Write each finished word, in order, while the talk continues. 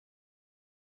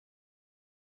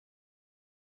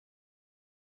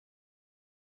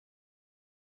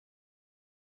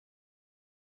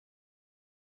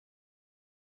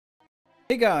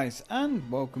Hey guys, and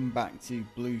welcome back to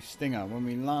Blue Stinger. When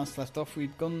we last left off,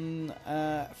 we'd gone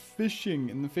fishing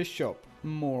in the fish shop,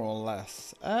 more or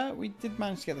less. We did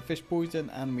manage to get the fish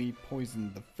poisoned, and we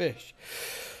poisoned the fish.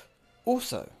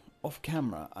 Also, off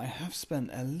camera, I have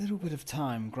spent a little bit of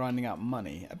time grinding out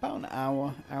money, about an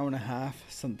hour, hour and a half,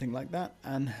 something like that.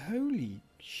 And holy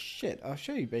shit, I'll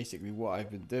show you basically what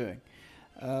I've been doing.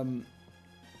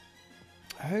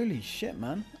 Holy shit,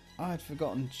 man. I had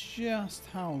forgotten just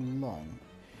how long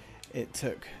it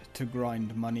took to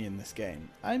grind money in this game.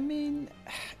 I mean,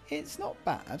 it's not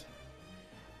bad.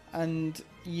 And,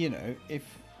 you know, if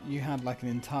you had like an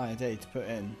entire day to put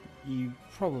in, you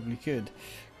probably could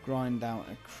grind out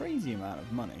a crazy amount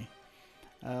of money.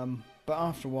 But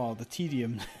after a while, the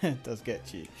tedium does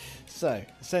get you. So,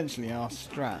 essentially, our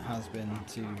strat has been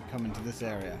to come into this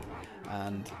area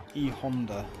and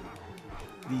E-Honda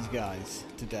these guys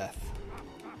to death.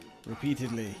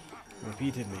 Repeatedly,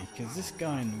 because this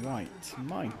guy in white,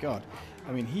 my god,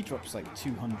 I mean, he drops like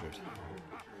 200,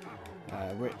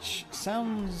 which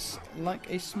sounds like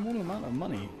a small amount of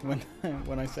money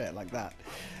when I say it like that.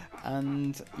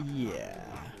 And yeah,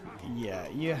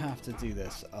 you have to do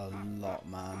this a lot,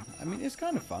 man. I mean, it's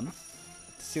kind of fun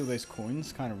to see all those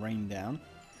coins kind of rain down,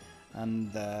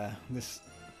 and this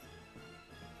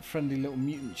friendly little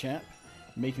mutant chap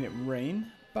making it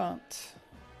rain, but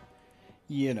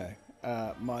you know,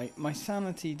 my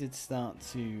sanity did start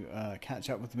to catch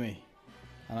up with me,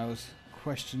 and I was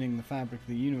questioning the fabric of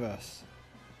the universe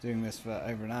doing this for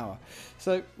over an hour.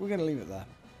 So we're going to leave it there.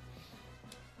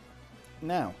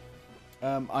 Now,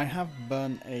 I have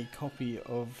burnt a copy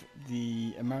of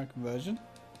the American version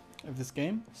of this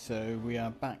game, so we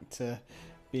are back to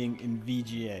being in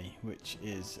VGA, which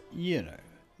is, you know,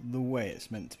 the way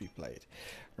it's meant to be played.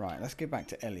 Right, let's go back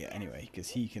to Elliot anyway, because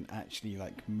he can actually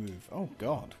like move. Oh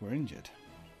god, we're injured.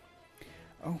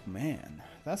 Oh man,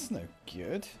 that's no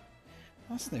good.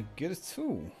 That's no good at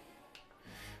all.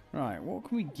 Right, what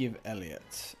can we give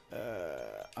Elliot?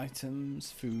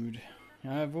 Items, food.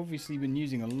 I've obviously been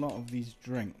using a lot of these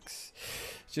drinks,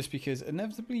 just because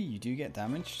inevitably you do get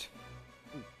damaged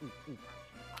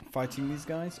fighting these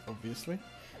guys, obviously.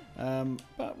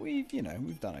 But we've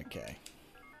done okay.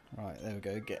 Right, there we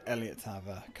go. Get Elliot to have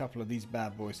a couple of these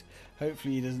bad boys.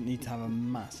 Hopefully he doesn't need to have a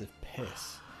massive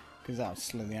piss, because that would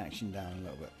slow the action down a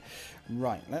little bit.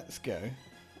 Right, let's go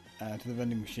to the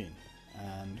vending machine,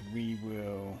 and we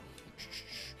will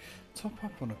top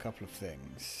up on a couple of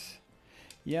things.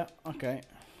 Yeah, okay.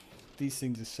 These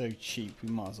things are so cheap, we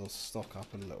might as well stock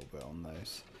up a little bit on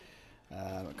those.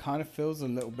 It kind of feels a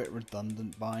little bit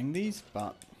redundant buying these,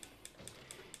 but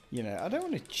you know, I don't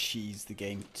want to cheese the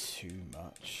game too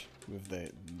much with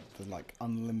the like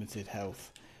unlimited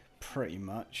health, pretty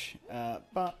much.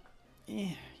 But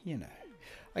yeah, you know,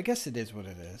 I guess it is what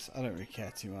it is. I don't really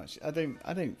care too much. I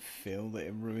don't feel that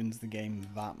it ruins the game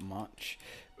that much,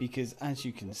 because as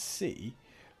you can see,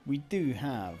 we do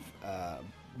have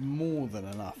more than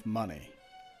enough money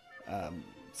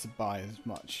to buy as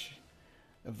much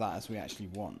of that as we actually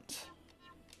want.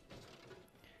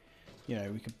 You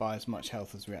know, we could buy as much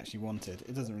health as we actually wanted.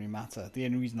 It doesn't really matter. The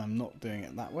only reason I'm not doing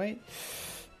it that way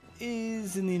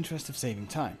is in the interest of saving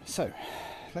time. So,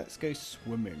 let's go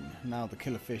swimming. Now the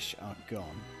killer fish are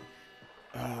gone.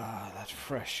 Ah, that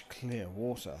fresh, clear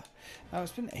water. Now,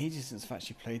 it's been ages since I've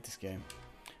actually played this game,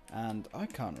 and I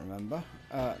can't remember.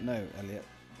 No, Elliot.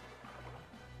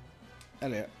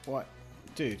 Elliot, what?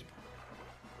 Dude.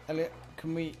 Elliot,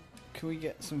 can we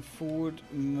get some forward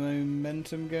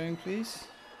momentum going, please?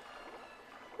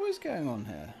 What is going on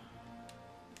here?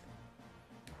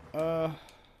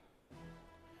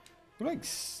 We're like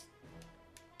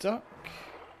stuck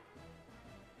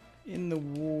in the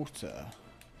water.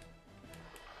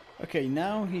 Okay,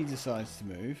 now he decides to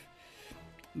move.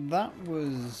 That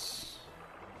was...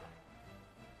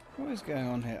 what is going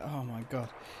on here? Oh my god.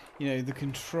 You know, the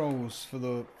controls for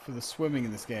the swimming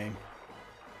in this game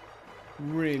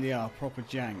really are proper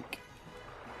jank.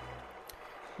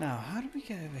 Now, how do we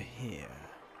get over here?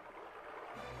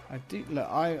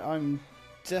 I'm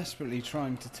desperately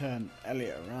trying to turn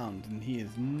Elliot around, and he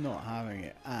is not having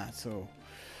it at all.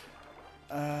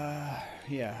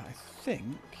 Yeah, I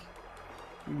think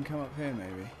we can come up here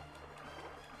maybe.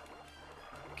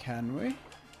 Can we?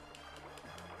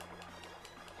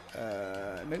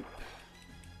 Nope.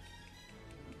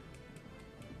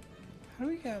 How do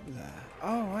we get up there?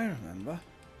 Oh, I remember.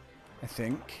 I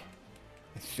think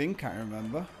I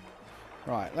remember.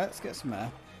 Right, let's get some air.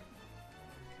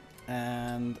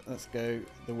 And let's go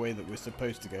the way that we're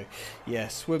supposed to go. Yeah,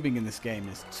 swimming in this game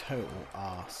is total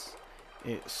arse.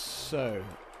 It's so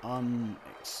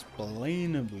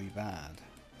unexplainably bad.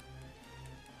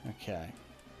 Okay.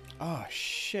 Oh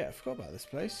shit, I forgot about this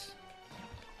place.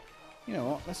 You know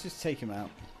what, let's just take him out.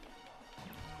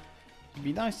 It'd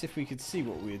be nice if we could see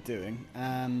what we were doing,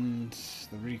 and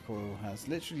the recoil has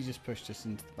literally just pushed us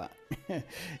into the back,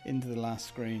 into the last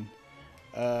screen.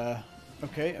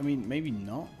 Okay, I mean, maybe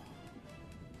not.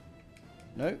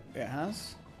 No, it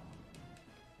has.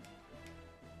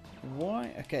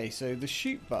 Why? Okay, so the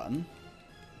shoot button,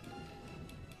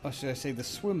 or should I say the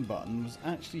swim button, was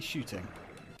actually shooting.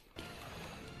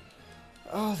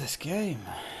 Oh, this game.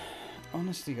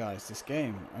 Honestly, guys, this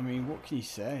game. I mean, what can you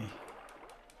say?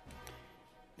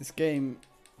 This game,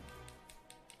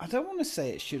 I don't want to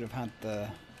say it should have had the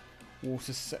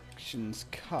water sections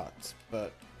cut,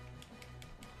 but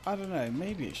I don't know,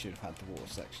 maybe it should have had the water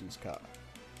sections cut.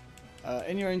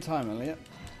 In your own time, Elliot.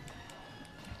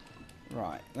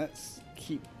 Right, let's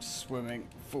keep swimming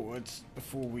forwards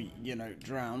before we, you know,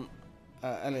 drown.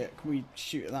 Elliot, can we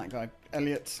shoot at that guy?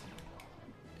 Elliot,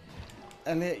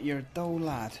 you're a dull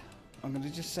lad. I'm going to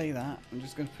just say that. I'm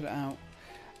just going to put it out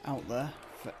there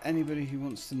for anybody who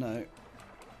wants to know.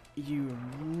 You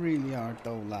really are a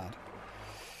dull lad.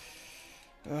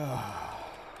 Oh,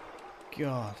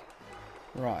 God.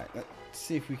 Right, let's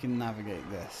see if we can navigate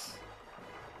this.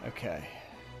 Okay.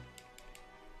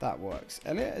 That works.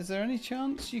 Elliot, is there any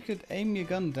chance you could aim your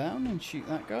gun down and shoot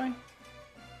that guy?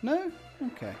 No?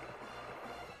 Okay.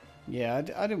 Yeah, I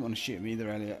didn't want to shoot him either,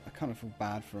 Elliot. I kind of feel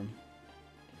bad for him.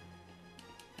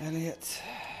 Elliot.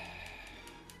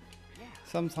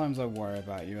 Sometimes I worry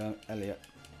about you, Elliot.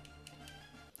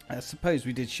 I suppose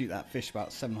we did shoot that fish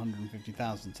about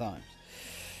 750,000 times.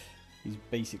 He's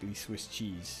basically Swiss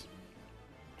cheese.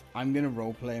 I'm going to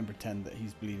roleplay and pretend that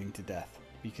he's bleeding to death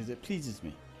because it pleases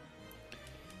me.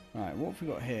 Right, what have we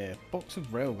got here? Box of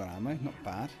railgun ammo, not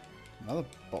bad. Another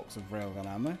box of railgun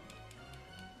ammo.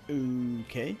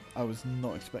 Okay, I was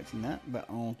not expecting that, but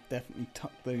I'll definitely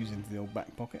tuck those into the old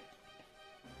back pocket.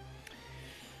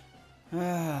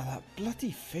 Ah, that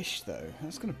bloody fish though,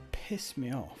 that's going to piss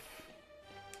me off.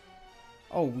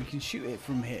 Oh, we can shoot it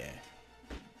from here.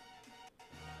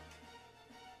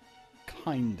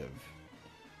 Kind of.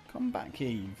 Come back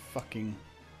here, you fucking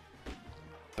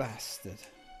bastard.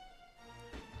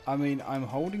 I mean, I'm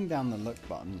holding down the look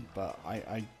button, but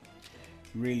I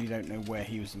really don't know where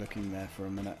he was looking there for a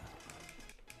minute.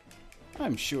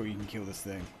 I'm sure you can kill this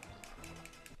thing.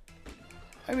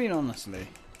 I mean, honestly.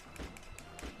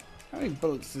 How many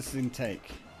bullets does this thing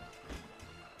take?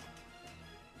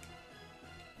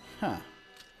 Huh.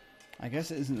 I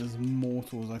guess it isn't as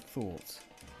mortal as I thought.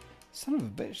 Son of a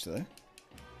bitch, though.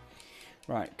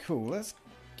 Right, cool. Let's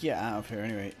get out of here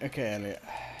anyway. Okay, Elliot.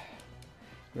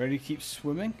 Ready to keep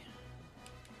swimming?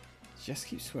 Just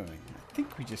keep swimming. I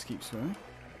think we just keep swimming.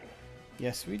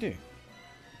 Yes, we do.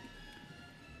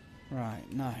 Right,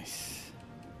 nice.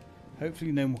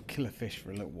 Hopefully no more killer fish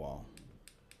for a little while.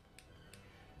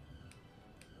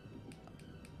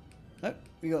 Nope,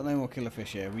 we got no more killer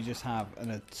fish here. We just have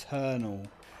an eternal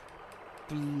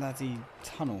bloody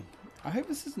tunnel. I hope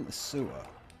this isn't the sewer.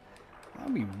 That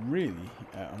would be really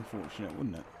unfortunate,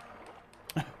 wouldn't it?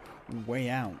 Way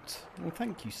out. Well,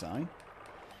 thank you, sign.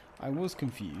 I was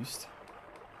confused.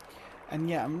 And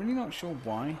yeah, I'm really not sure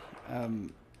why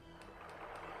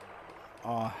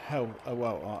our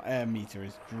air meter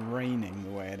is draining the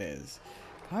way it is.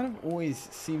 Kind of always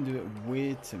seemed a bit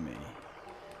weird to me.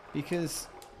 Because,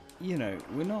 you know,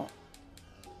 we're not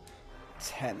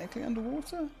technically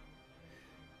underwater.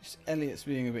 Just Elliot's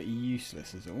being a bit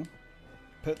useless is all.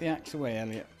 Put the axe away,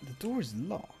 Elliot. The door is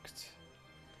locked.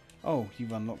 Oh,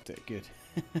 you've unlocked it. Good.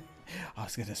 I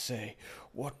was going to say,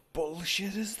 what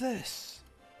bullshit is this?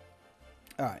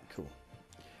 Alright, cool.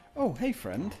 Oh, hey,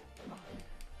 friend.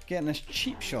 Getting a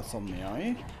cheap shot on me, are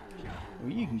you?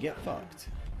 Well, you can get fucked.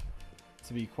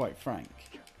 To be quite frank.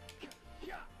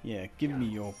 Yeah, give me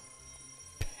your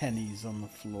pennies on the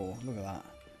floor. Look at that.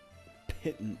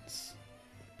 Pittance.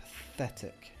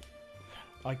 Pathetic.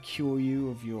 I cure you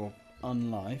of your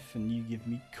unlife and you give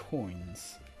me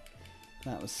coins.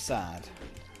 That was sad.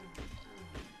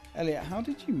 Elliot, how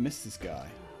did you miss this guy?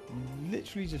 You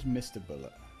literally just missed a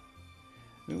bullet.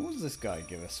 I mean, what does this guy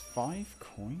give us? 5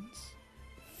 coins?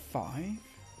 5?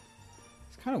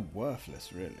 It's kind of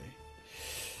worthless, really.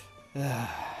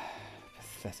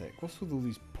 Pathetic. What's with all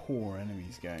these poor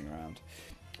enemies going around?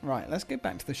 Right, let's go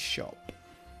back to the shop.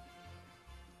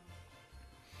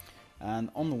 And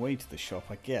on the way to the shop,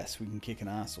 I guess we can kick an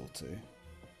ass or two.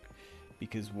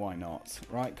 Because why not?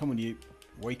 Right, come on you.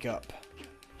 Wake up.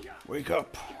 Wake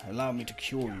up. Allow me to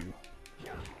cure you.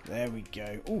 There we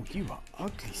go. Oh, you are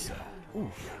ugly, sir.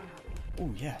 Oof.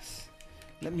 Oh, yes.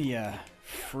 Let me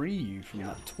free you from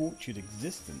that tortured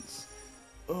existence.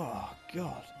 Oh,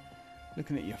 God.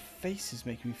 Looking at your face is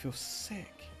making me feel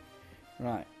sick.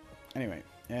 Right. Anyway,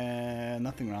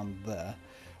 nothing around there.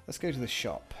 Let's go to the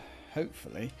shop.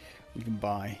 Hopefully, we can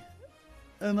buy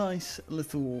a nice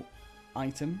little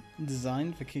item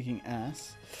designed for kicking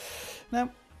ass. Now,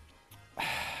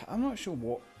 I'm not sure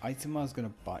what item I was going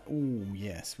to buy. Oh,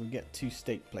 yes. We'll get 2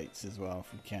 steak plates as well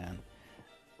if we can.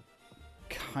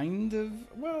 Kind of.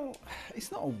 Well,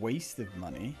 it's not a waste of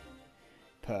money,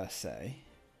 per se.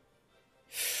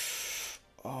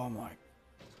 Oh, my.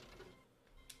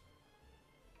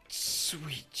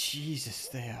 Sweet Jesus,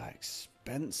 they are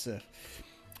expensive.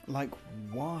 Like,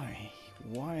 why?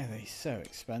 Why are they so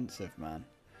expensive, man?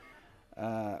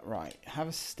 Right, have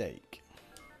a steak.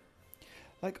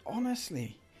 Like,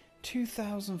 honestly,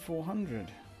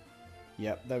 2,400.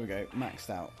 Yep, there we go, maxed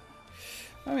out.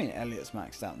 I mean, Elliot's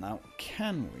maxed out now.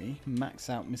 Can we max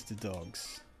out Mr.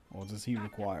 Dogs? Or does he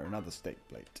require another steak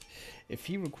plate? If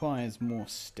he requires more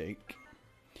steak,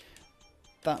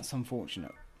 that's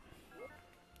unfortunate.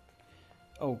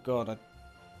 Oh, God,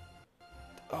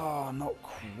 oh, not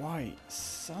quite.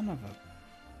 Son of a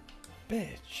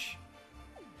bitch.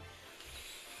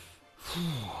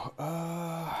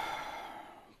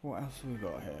 What else have we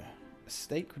got here? A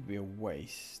steak would be a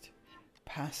waste.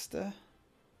 Pasta?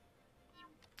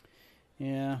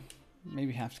 Yeah,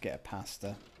 maybe have to get a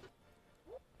pasta.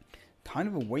 Kind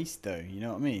of a waste though, you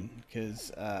know what I mean?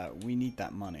 Because we need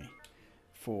that money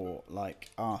for, like,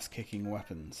 ass-kicking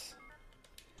weapons.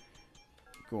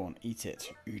 Go on, eat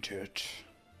it. Eat it.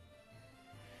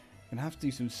 Gonna have to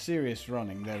do some serious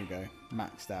running. There we go.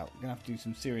 Maxed out. Gonna have to do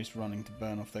some serious running to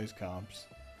burn off those carbs.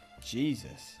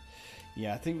 Jesus.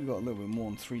 Yeah, I think we've got a little bit more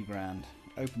than 3 grand.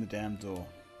 Open the damn door.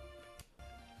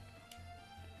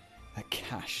 The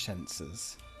cash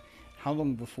sensors. How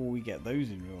long before we get those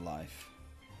in real life?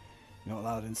 You're not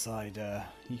allowed inside.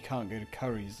 You can't go to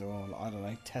Curry's or, I don't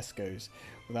know, Tesco's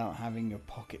without having your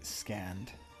pockets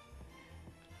scanned.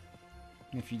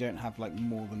 If you don't have like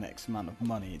more than X amount of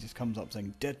money, it just comes up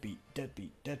saying deadbeat,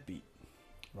 deadbeat, deadbeat.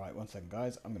 Right, 1 second,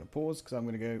 guys. I'm going to pause because I'm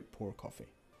going to go pour a coffee.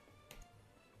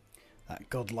 That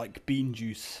godlike bean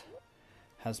juice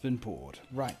has been poured.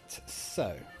 Right,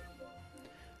 so.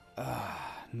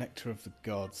 Nectar of the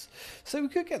gods. So we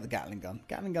could get the Gatling gun.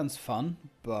 Gatling gun's fun,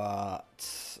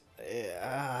 but.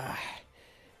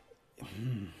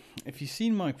 If you've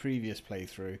seen my previous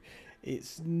playthrough,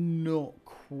 it's not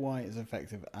quite as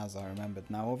effective as I remembered.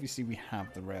 Now, obviously, we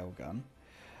have the railgun.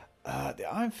 The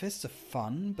Iron Fists are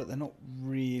fun, but they're not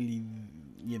really,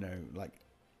 you know, like,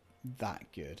 that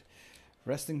good.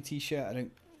 Wrestling t-shirt, I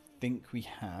don't think we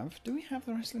have. Do we have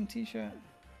the wrestling t-shirt?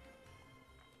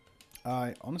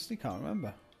 I honestly can't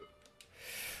remember.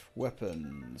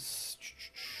 Weapons.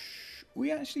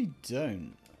 We actually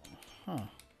don't. Huh.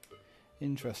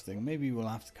 Interesting. Maybe we'll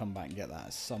have to come back and get that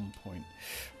at some point.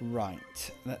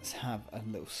 Right. Let's have a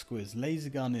little squiz. Laser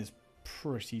gun is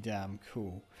pretty damn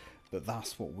cool. But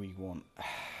that's what we want.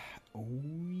 Oh,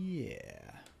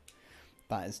 yeah.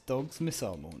 That is Dog's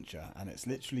missile launcher. And it's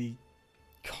literally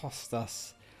cost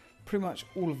us pretty much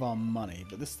all of our money.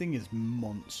 But this thing is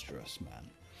monstrous,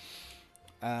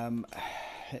 man.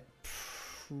 It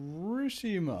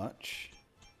pretty much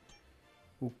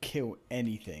will kill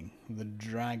anything with a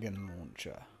dragon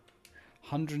launcher.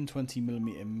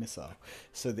 120mm missile.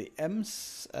 So the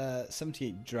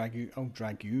M78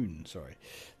 Dragoon, sorry.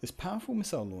 This powerful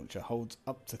missile launcher holds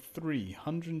up to 3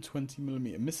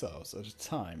 120mm missiles at a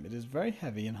time. It is very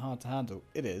heavy and hard to handle.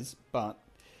 It is, but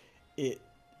it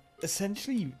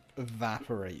essentially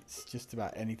evaporates just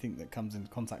about anything that comes into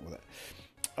contact with it.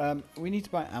 We need to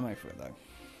buy ammo for it though.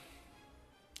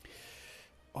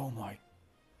 Oh my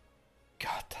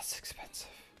God, that's expensive.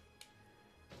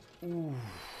 Ooh.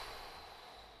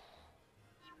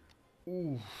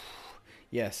 Ooh.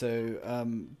 Yeah,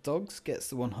 so Dogs gets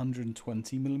the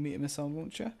 120mm missile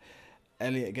launcher.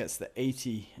 Elliot gets the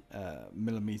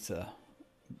 80mm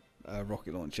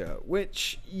rocket launcher,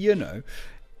 which, you know,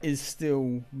 is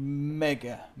still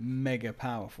mega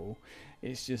powerful.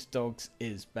 It's just Dogs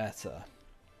is better.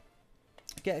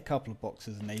 Get a couple of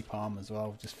boxes of napalm as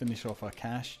well. Just finish off our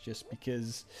cash, just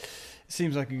because it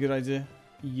seems like a good idea,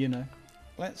 you know.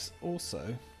 Let's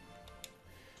also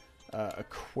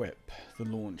equip the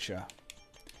launcher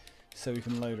so we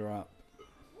can load her up.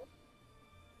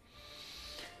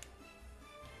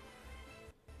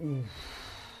 Ooh,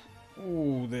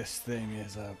 ooh, this thing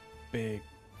is a big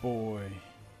boy.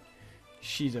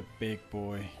 She's a big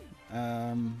boy.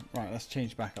 Right, let's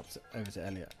change back up over to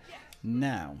Elliot.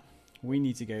 Now, we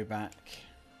need to go back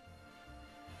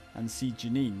and see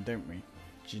Janine, don't we?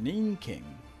 Janine King.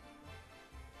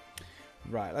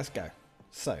 Right, let's go.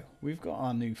 So, we've got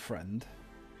our new friend,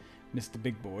 Mr.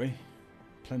 Big Boy.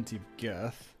 Plenty of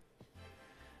girth.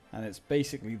 And it's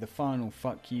basically the final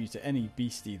fuck you to any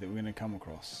beastie that we're going to come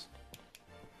across.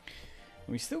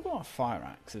 And we still got a fire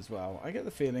axe as well. I get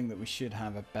the feeling that we should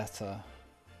have a better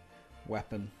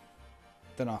weapon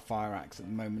than our fire axe at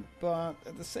the moment. But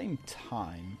at the same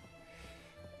time,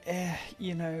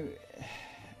 you know,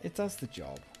 it does the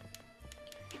job.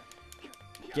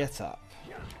 Get up.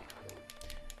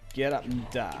 Get up and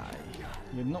die.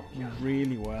 You're not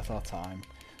really worth our time.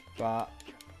 But,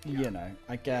 you know,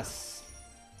 I guess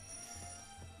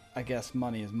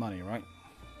money is money, right?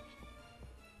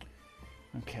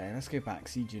 Okay, let's go back.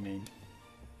 See Janine.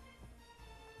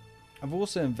 I've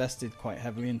also invested quite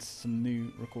heavily into some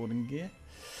new recording gear.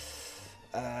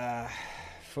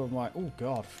 For my... Oh,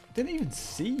 God. Didn't even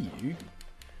see you.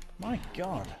 My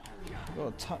God. I've got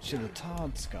a touch of the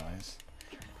tards, guys.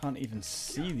 Can't even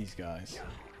see these guys.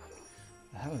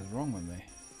 What the hell is wrong with me?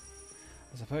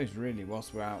 I suppose, really,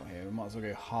 whilst we're out here, we might as well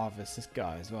go harvest this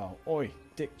guy as well. Oi,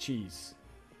 dick cheese.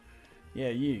 Yeah,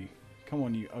 you. Come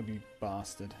on, you ugly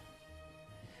bastard.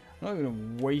 I'm not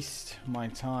going to waste my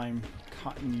time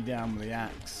cutting you down with the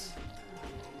axe.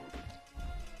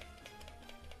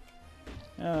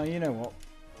 Oh, you know what?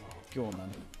 Go on,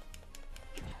 then.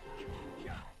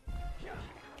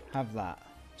 Have that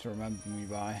to remember me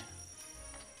by.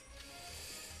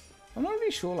 I'm not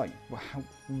really sure, like,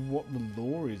 what the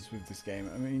lore is with this game.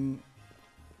 I mean,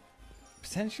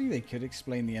 potentially they could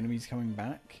explain the enemies coming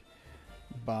back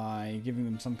by giving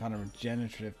them some kind of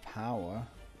regenerative power.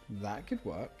 That could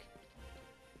work.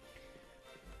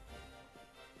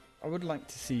 I would like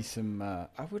to see some... I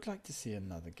would like to see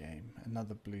another game.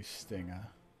 Another Blue Stinger.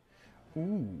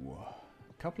 Ooh.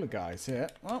 A couple of guys here.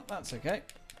 Well, that's okay.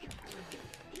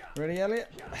 Ready,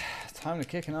 Elliot? Time to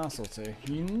kick an ass or two.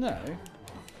 You know...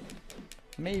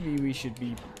 Maybe we should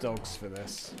be dogs for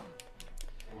this.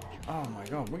 Oh my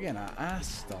God, we're getting our ass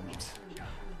stomped.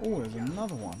 Oh, there's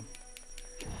another one.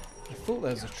 I thought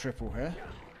there was a triple here.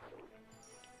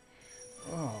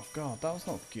 Oh God, that was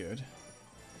not good.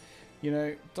 You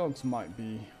know, dogs might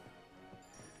be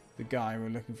the guy we're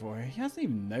looking for here. He hasn't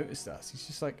even noticed us. He's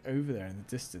just like over there in the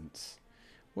distance.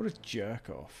 What a jerk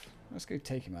off. Let's go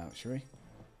take him out, shall we?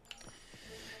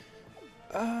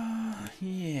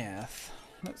 Yeah.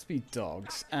 Let's be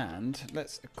dogs and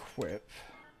let's equip.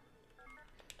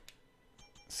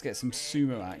 Let's get some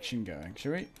sumo action going,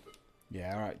 shall we?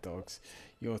 Yeah, alright dogs.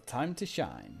 Your time to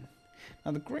shine.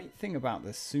 Now the great thing about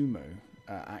this sumo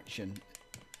action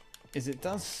is it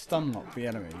does stun lock the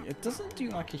enemy. It doesn't do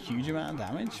like a huge amount of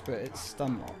damage, but it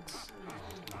stun locks,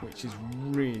 which is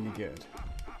really good.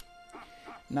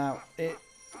 Now it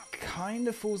kind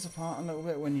of falls apart a little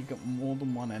bit when you've got more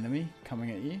than one enemy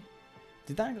coming at you.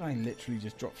 Did that guy literally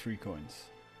just drop 3 coins?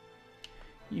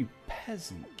 You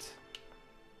peasant.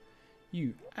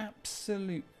 You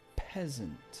absolute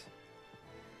peasant.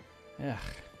 Ugh.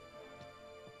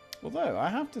 Although, I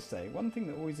have to say, one thing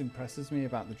that always impresses me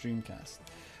about the Dreamcast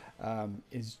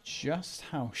is just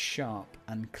how sharp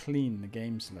and clean the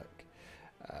games look.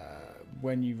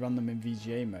 When you run them in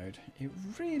VGA mode, it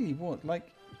really would.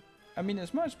 Like, I mean,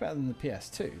 it's much better than the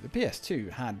PS2. The PS2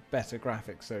 had better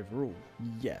graphics overall,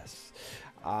 yes.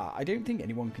 I don't think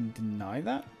anyone can deny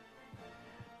that,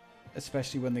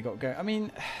 especially when they got going. I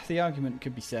mean, the argument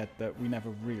could be said that we never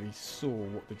really saw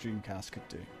what the Dreamcast could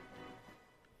do,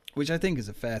 which I think is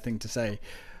a fair thing to say,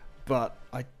 but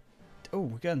oh,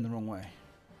 we're going the wrong way.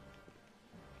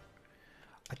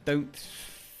 I don't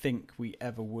think we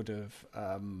ever would have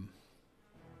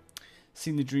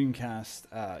seen the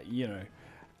Dreamcast, you know,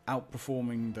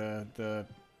 outperforming the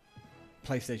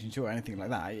PlayStation 2 or anything like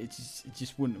that. It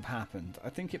just wouldn't have happened. I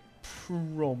think it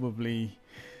probably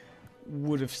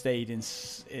would have stayed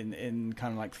in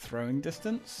kind of like throwing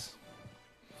distance,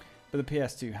 but the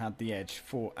PS2 had the edge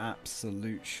for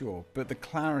absolute sure. But the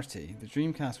clarity, the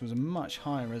Dreamcast was a much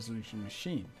higher resolution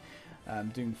machine,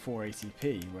 doing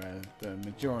 480p, where the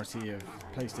majority of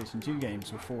PlayStation 2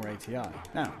 games were 480i.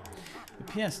 Now, the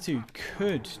PS2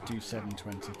 could do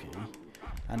 720p,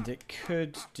 and it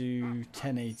could do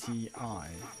 1080i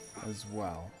as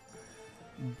well,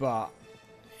 but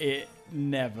it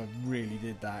never really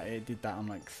did that. It did that on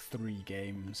like 3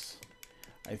 games,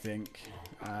 I think,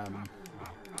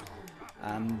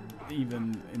 and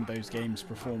even in those games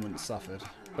performance suffered,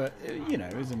 but you know,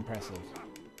 it was impressive.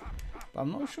 But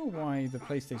I'm not sure why the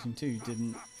PlayStation 2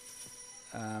 didn't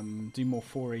do more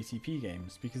 480p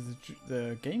games, because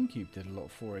the GameCube did a lot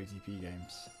of 480p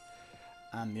games.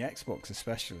 And the Xbox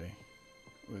especially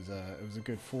was it was a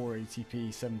good 480p,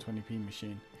 720p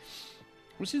machine,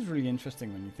 which is really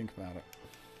interesting when you think about it.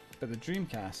 But the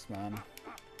Dreamcast, man,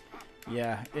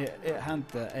 Yeah, it had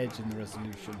the edge in the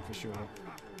resolution for sure.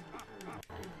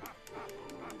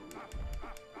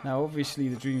 Now obviously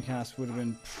the Dreamcast would have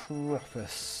been proper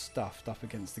stuffed up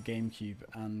against the GameCube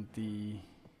and the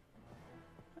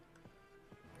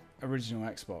original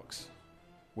Xbox,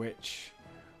 which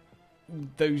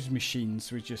those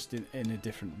machines were just in a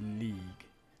different league.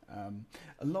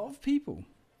 A lot of people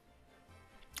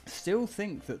still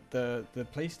think that the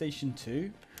PlayStation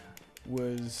 2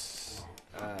 was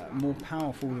more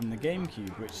powerful than the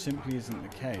GameCube, which simply isn't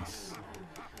the case.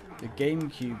 The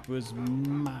GameCube was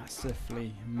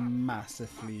massively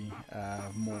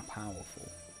more powerful.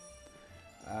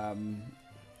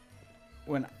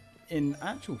 When in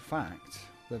actual fact,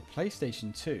 the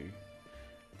PlayStation 2,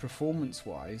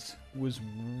 performance-wise, was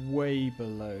way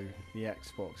below the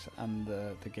Xbox and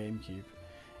the GameCube.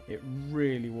 It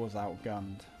really was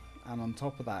outgunned. And on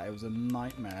top of that, it was a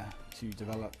nightmare to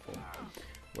develop for.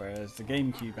 Whereas the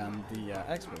GameCube and the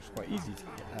Xbox was quite easy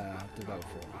to develop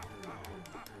for.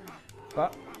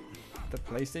 But the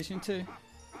PlayStation 2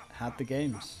 had the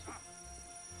games.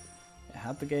 It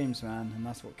had the games, man, and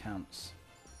that's what counts.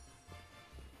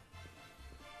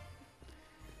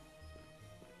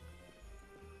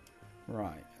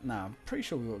 Right, now I'm pretty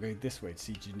sure we've got to go this way to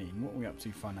see Janine. What are we up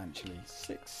to financially?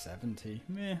 670.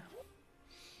 Meh.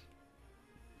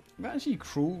 We've actually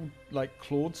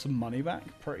clawed some money back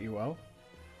pretty well.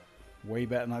 Way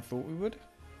better than I thought we would.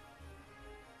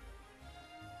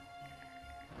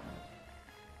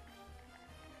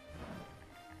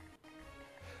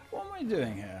 What am I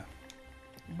doing here?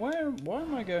 Why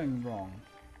am I going wrong?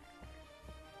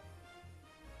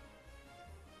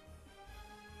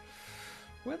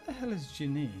 Where the hell is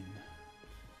Janine?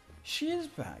 She is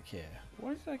back here.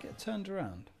 Why did I get turned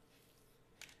around?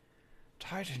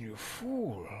 Tytan, you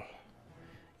fool.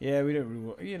 Yeah, we don't really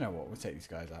want, you know what, we'll take these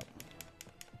guys out.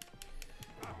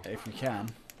 If we can.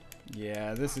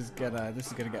 Yeah, this is gonna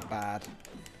get bad.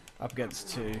 Up against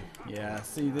two. Yeah,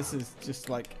 see, this is just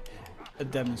like a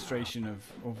demonstration of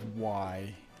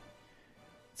why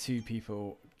two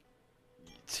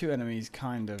enemies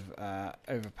kind of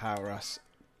overpower us.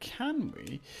 Can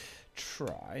we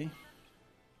try?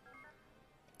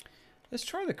 Let's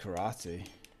try the karate.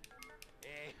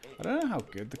 I don't know how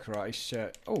good the karate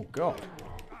shirt. Oh god.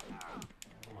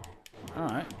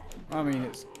 Alright. I mean,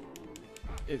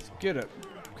 it's good at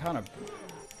kind of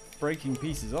breaking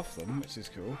pieces off them, which is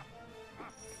cool.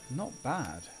 Not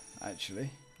bad,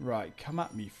 actually. Right, come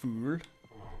at me, fool.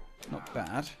 Not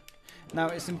bad. Now,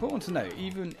 it's important to note,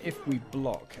 even if we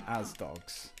block as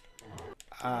dogs,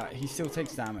 he still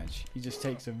takes damage. He just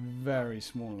takes a very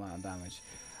small amount of damage.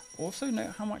 Also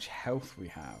note how much health we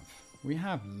have. We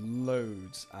have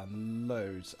loads and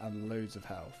loads and loads of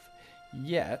health.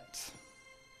 Yet,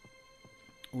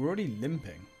 we're already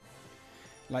limping.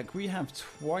 Like, we have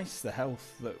twice the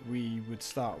health that we would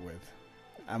start with.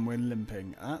 And we're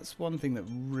limping. That's one thing that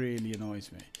really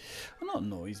annoys me. Well, not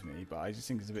annoys me, but I just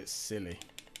think it's a bit silly.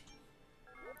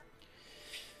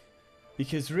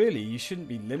 Because really, you shouldn't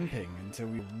be limping until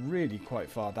we're really quite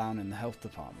far down in the health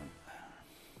department.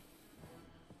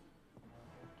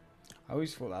 I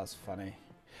always thought that was funny.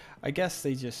 I guess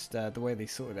they just, the way they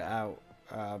sorted it out,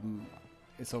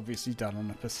 it's obviously done on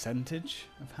a percentage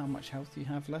of how much health you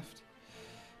have left.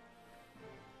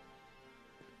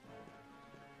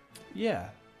 Yeah.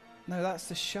 No, that's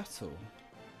the shuttle.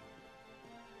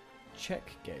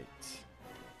 Check gate.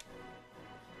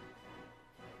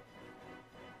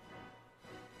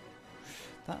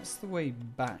 That's the way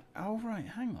back. Oh, right,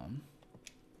 hang on.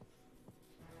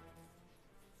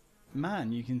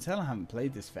 Man, you can tell I haven't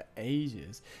played this for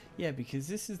ages. Yeah, because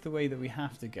this is the way that we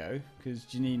have to go. Because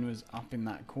Janine was up in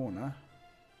that corner.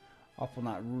 Up on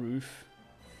that roof.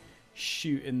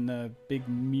 Shooting the big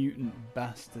mutant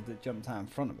bastard that jumped out in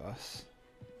front of us.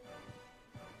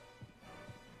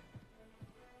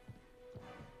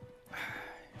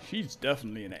 She's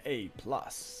definitely an A+. Are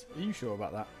you sure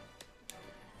about that?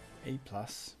 A+.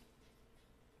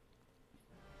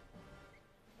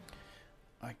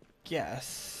 I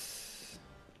guess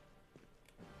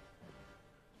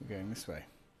we're going this way.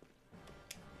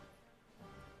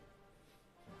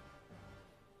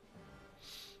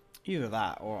 Either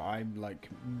that or I'm like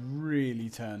really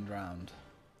turned around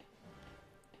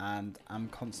and I'm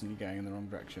constantly going in the wrong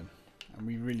direction. And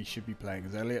we really should be playing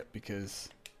as Elliot because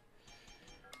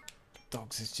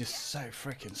Dogs is just so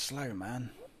freaking slow, man.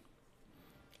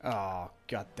 Oh,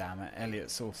 god damn it.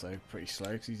 Elliot's also pretty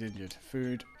slow because he's injured.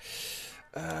 Food.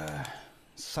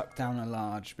 Suck down a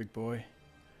large, big boy.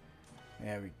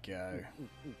 There we go.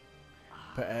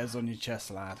 Put airs on your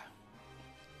chest, lad.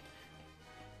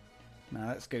 Now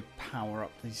let's go power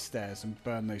up these stairs and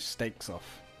burn those steaks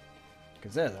off.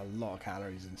 Because there's a lot of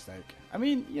calories in steak. I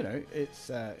mean, you know,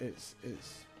 it's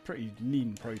pretty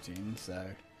lean protein, so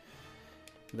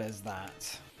there's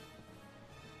that.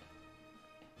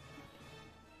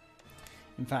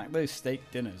 In fact, those steak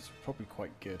dinners are probably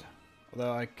quite good.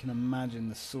 Although I can imagine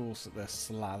the sauce that they're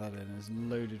slathered in is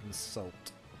loaded with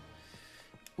salt.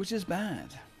 Which is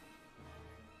bad.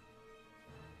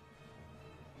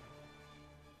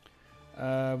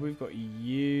 We've got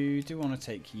you. Do want to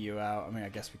take you out? I mean, I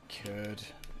guess we could.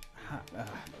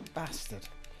 Bastard.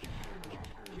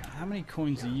 How many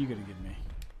coins are you going to give me?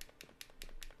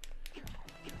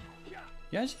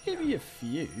 You actually gave me a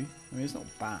few. I mean, it's not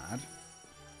bad.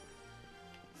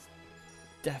 It's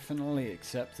definitely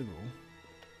acceptable.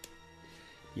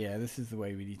 Yeah, this is the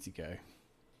way we need to go.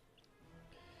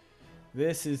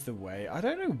 This is the way. I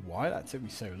don't know why that took me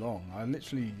so long. I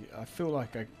feel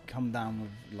like I come down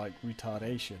with like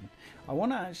retardation. I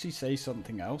want to actually say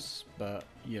something else, but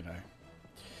you know,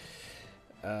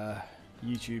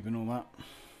 YouTube and all that.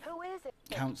 Who is it?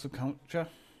 Council culture.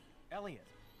 Elliot.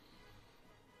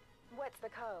 What's the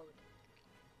code?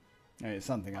 It's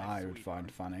something I would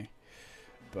find funny,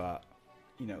 but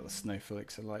you know, the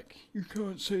snowflakes are like, you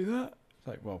can't say that. It's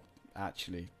like, well,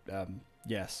 actually,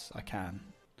 yes, I can.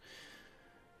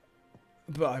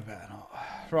 But I better not.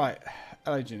 Right.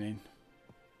 Hello, Janine.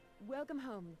 Welcome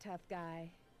home, tough guy.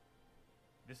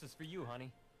 This is for you,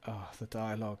 honey. Oh, the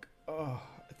dialogue. Oh,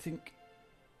 I think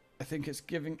it's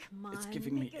giving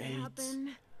me AIDS.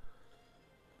 Happen.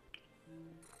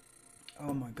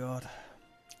 Oh my god.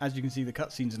 As you can see, the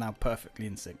cutscenes are now perfectly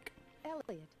in sync.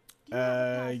 Elliot, do you have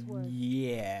a password?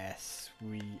 Yes,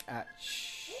 we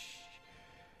actually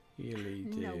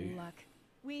do. No luck.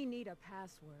 We need a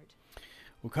password.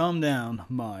 Well, calm down,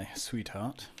 my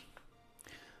sweetheart.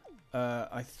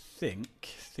 I think,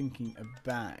 thinking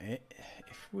about it,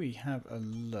 if we have a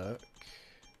look...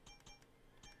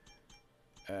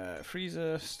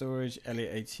 freezer, storage,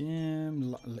 Elliot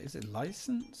ATM, is it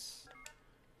license?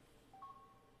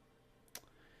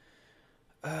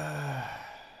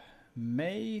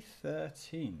 May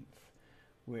 13th,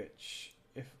 which,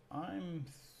 if I'm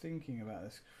thinking about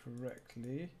this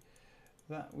correctly,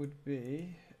 that would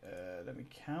be... let me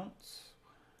count.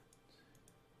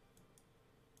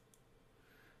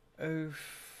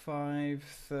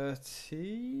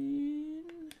 0513.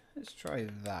 Let's try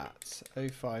that.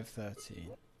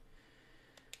 0513.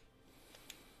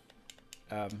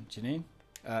 Janine,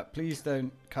 please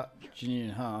don't cut Janine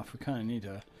in half. We kind of need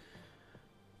her.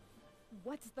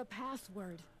 What's the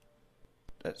password?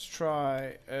 Let's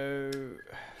try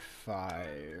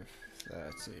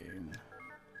 0513.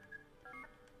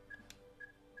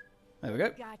 There we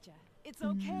go. Gotcha. It's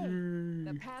okay.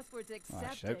 The password's accepted.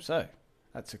 I should hope so.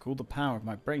 That took all the power of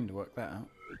my brain to work that out.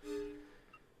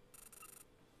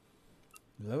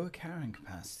 Lower carrying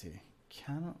capacity.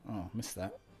 Cannot... Oh, missed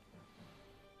that.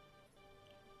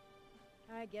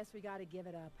 I guess we gotta give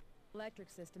it up. Electric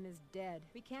system is dead.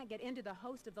 We can't get into the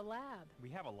host of the lab. We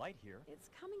have a light here. It's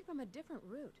coming from a different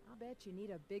route. I'll bet you need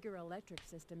a bigger electric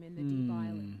system in the deep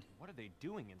island. What are they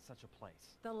doing in such a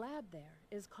place? The lab there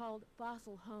is called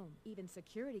Fossil Home. Even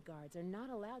security guards are not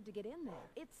allowed to get in there.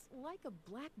 It's like a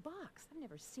black box. I've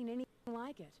never seen anything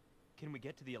like it. Can we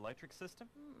get to the electric system?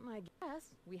 I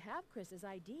guess. We have Chris's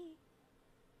ID.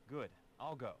 Good.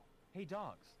 I'll go. Hey,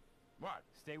 dogs. What?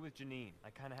 Stay with Janine. I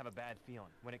kind of have a bad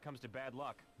feeling. When it comes to bad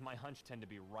luck, my hunch tend to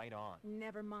be right on.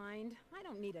 Never mind. I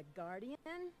don't need a guardian.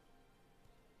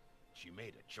 She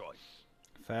made a choice.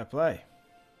 Fair play.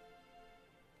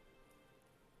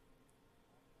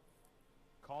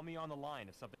 Call me on the line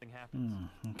if something happens.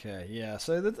 Okay, yeah.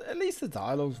 So at least the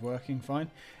dialogue's working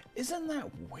fine. Isn't that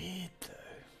weird, though?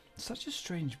 Such a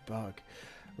strange bug.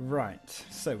 Right,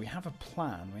 so we have a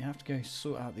plan. We have to go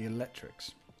sort out the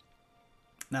electrics.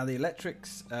 Now, the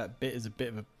electrics bit is a bit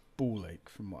of a ball ache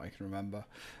from what I can remember.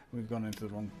 We've gone into the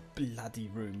wrong bloody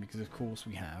room because, of course,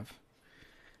 we have.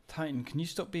 Titan, can you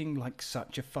stop being like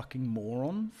such a fucking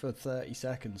moron for 30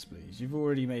 seconds, please? You've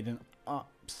already made an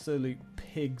absolute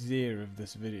pig's ear of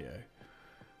this video.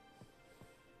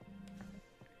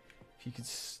 If you could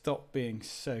stop being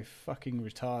so fucking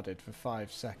retarded for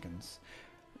 5 seconds.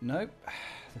 Nope.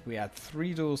 We had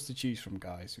 3 doors to choose from,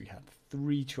 guys. We had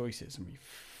 3 choices and we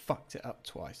fucked it up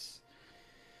twice.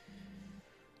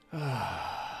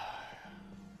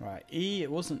 Right, E,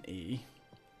 it wasn't E.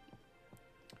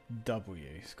 W.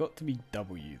 It's got to be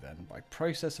W then, by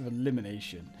process of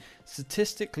elimination.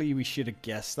 Statistically, we should have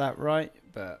guessed that right,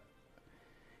 but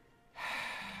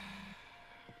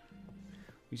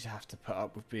we just have to put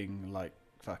up with being, like,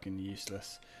 fucking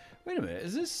useless. Wait a minute,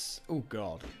 is this... Oh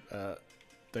god,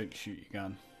 don't shoot your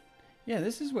gun. Yeah,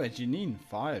 this is where Janine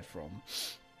fired from.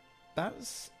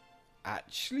 That's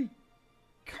actually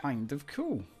kind of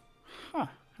cool. Huh,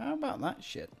 how about that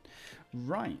shit?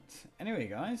 Right, anyway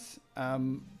guys,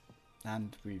 and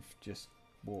we've just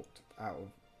walked out of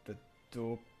the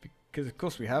door because of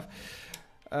course we have.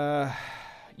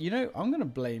 You know, I'm going to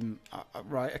blame...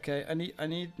 right, okay, I need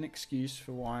an excuse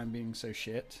for why I'm being so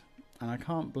shit, and I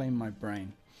can't blame my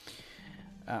brain.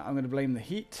 I'm going to blame the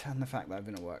heat and the fact that I've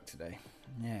been at work today.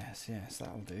 Yes,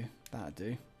 that'll do. That'll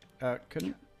do.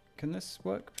 Can this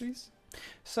work, please?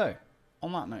 So,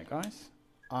 on that note, guys,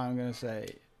 I'm going to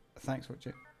say thanks for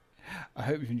watching. I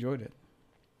hope you've enjoyed it.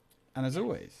 And as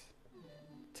always,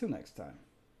 till next time.